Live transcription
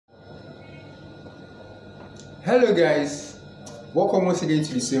Hello guys, welcome once again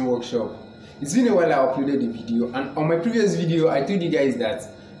to the same workshop. It's been a while I uploaded the video, and on my previous video I told you guys that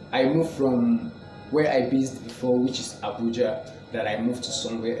I moved from where I based before, which is Abuja, that I moved to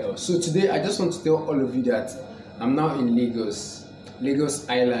somewhere else. So today I just want to tell all of you that I'm now in Lagos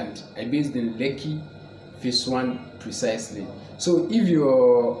Island. I based in Lekki phase 1 precisely. So if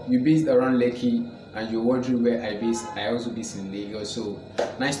you're based around Lekki and you're wondering where I based, I also based in Lagos. So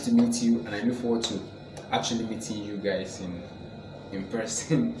nice to meet you, and I look forward to actually meeting you guys in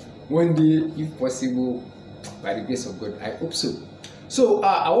person one day, if possible, by the grace of God. I hope so. So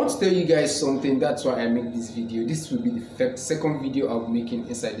I want to tell you guys something. That's why I make this video. This will be the second video I'll be making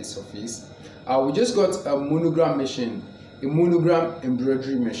inside this office. We just got a monogram machine, a monogram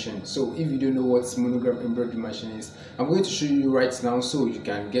embroidery machine. So if you don't know what monogram embroidery machine is, I'm going to show you right now so you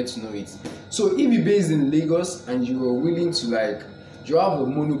can get to know it. So if you're based in Lagos and you are willing to, like, you have a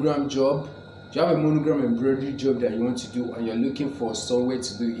monogram job, you have a monogram embroidery job that you want to do, and you're looking for somewhere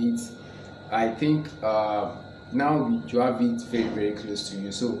to do it, I think now you have it very, very close to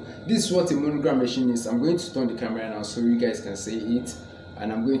you. So this is what a monogram machine is. I'm going to turn the camera now so you guys can see it,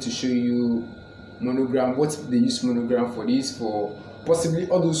 and I'm going to show you monogram, what they use monogram for. This for possibly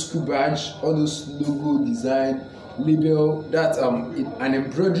all those school badge, all those logo design, label, that an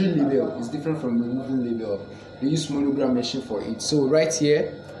embroidery label is different from a moving label. They use monogram machine for it. So right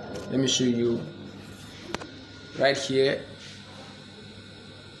here, let me show you. Right here,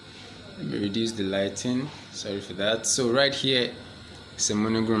 let me reduce the lighting, sorry for that. So right here is a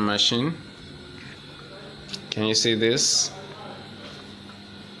monogram machine. Can you see this?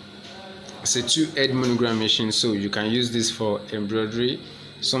 It's a 2-head monogram machine, so you can use this for embroidery,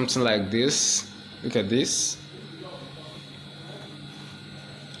 something like this. Look at this,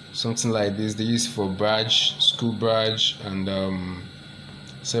 something like this. They use for badge, school badge, and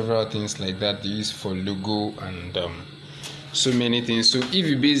several things like that. They use for logo and so many things. So if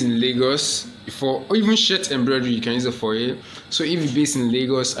you're based in Lagos, or even shirt embroidery, you can use it for it. So if you're based in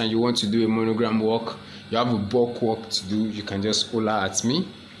Lagos and you want to do a monogram work, you have a bulk work to do, you can just holler at me.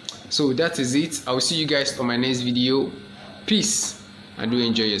 So that is it. I'll see you guys on my next video. Peace, and do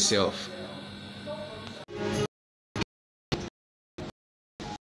enjoy yourself.